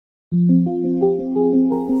Double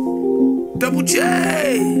J,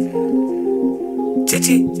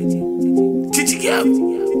 Chichi, yeah,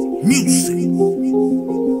 music.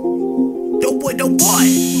 Doeboi,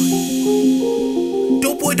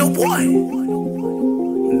 doeboi.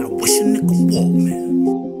 And I wish a nigga walk, man.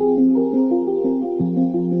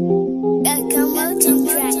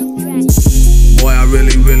 Boy, I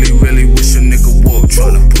really wish a nigga would.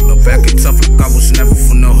 Tryna pull up back and tough like I was never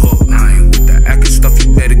from the hood. I ain't with that acting stuff,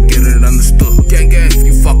 you better get it understood. Gang, if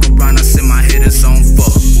you fuck around, I send my head its own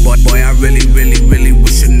fuck. Boy, I really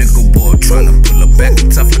wish a nigga would. Tryna pull up back and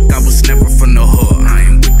tough like I was never from the hood. I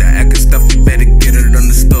ain't with that acting stuff, you better get it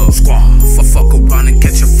understood. Squaw, fuck around and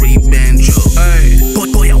catch a free banjo. Hey,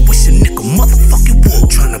 boy, I wish a nigga motherfucking would.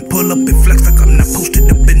 Tryna pull up and flex like I'm not posted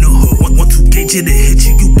up in the hood. Want to gauge it and hit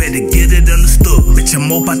you, you better get it understood. Bitch, I'm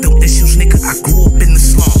all about them issues, nigga. I grew up in the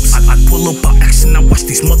slums. I pull up our action, I watch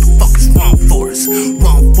these motherfuckers run for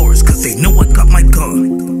us, cause they know I got my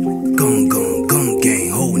gun. Gun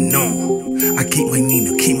gang, holding on. I keep my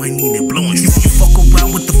Nina blowing. You fuck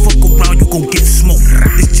around with the fuck around, you gon' get smoked.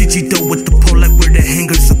 This GG though with the pole like where the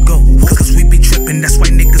hangers will go. Cause we be trippin', that's why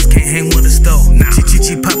niggas can't hang with us though.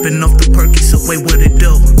 GG poppin' off the perkies, away with it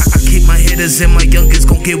though. I keep my hitters and my youngest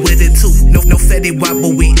gon' get with it too. No fatty wop,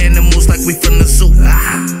 but we animals like we from the zoo.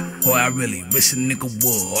 Boy, I really wish a nigga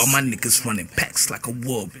would. All my niggas running packs like a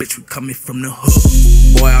wood. Bitch, we coming from the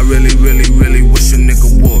hood. Boy, I really wish a nigga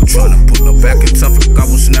would. Tryna pull up back and tough like I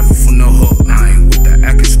was never from the hood. I ain't with that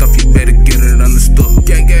acting stuff, you better get it understood.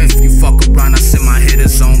 Gang, if you fuck around, I send my head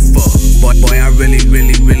its own fuck. Boy, I really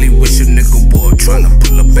wish a nigga would. Tryna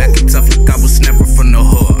pull up back and tough like I was never from the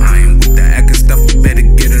hood. I ain't with that acting stuff, you better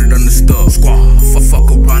get it understood. Squaw, fuck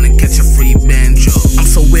around and catch a free banjo. I'm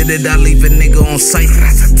so weird that I leave a nigga on sight.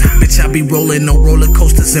 Bitch, I be rolling on roller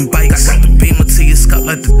coasters and bikes. I got the beamer to your scalp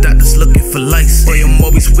like the doctors looking for lights. Boy, I'm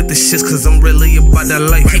always with the shits cause I'm really about that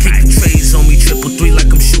life. Keep the trays on me, 333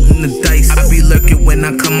 like I'm shooting the dice. I be lurking when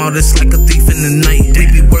I come out, it's like a thief in the night. We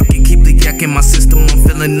be working, keep the yak in my system, I'm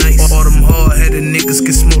feeling nice. All them hard-headed niggas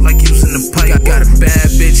get smoked like using a pipe. Got a bad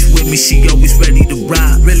bitch with me, she always ready to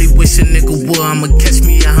ride. Really wish a nigga would, I'ma catch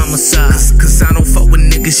me a homicide. Cause I don't fuck with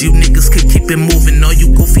niggas, you niggas can keep it moving. All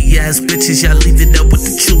you goofy ass bitches, y'all leave it up with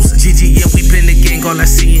the choosing. GG, yeah, we been the gang, all I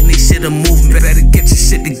see in these shit a movement. Better get your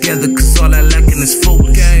shit together, cause all I lacking is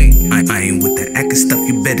foolish. I ain't with that acting stuff,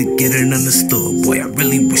 you better get it understood.